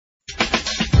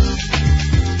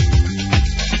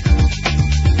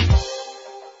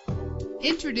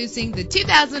Introducing the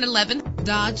 2011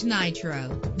 Dodge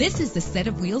Nitro. This is the set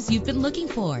of wheels you've been looking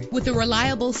for, with a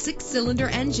reliable 6-cylinder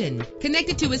engine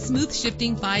connected to a smooth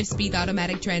shifting 5-speed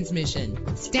automatic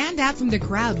transmission. Stand out from the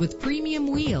crowd with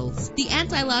premium wheels. The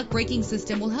anti-lock braking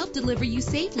system will help deliver you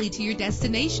safely to your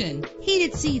destination.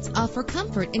 Heated seats offer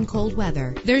comfort in cold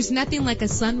weather. There's nothing like a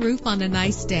sunroof on a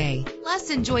nice day.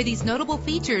 Plus, enjoy these notable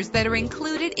features that are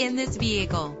included in this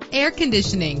vehicle: air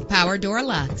conditioning, power door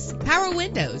locks, power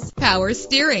windows, power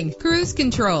steering, cruise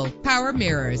control, power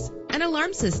mirrors, an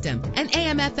alarm system, an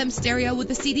AM/FM stereo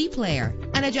with a CD player,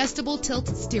 an adjustable tilt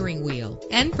steering wheel.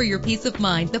 And for your peace of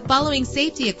mind, the following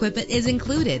safety equipment is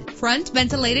included: front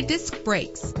ventilated disc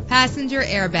brakes, passenger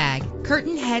airbag,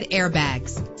 curtain head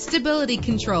airbags, stability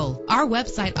control. Our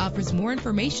website offers more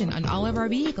information on all of our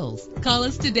vehicles. Call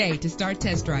us today to start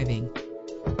test driving.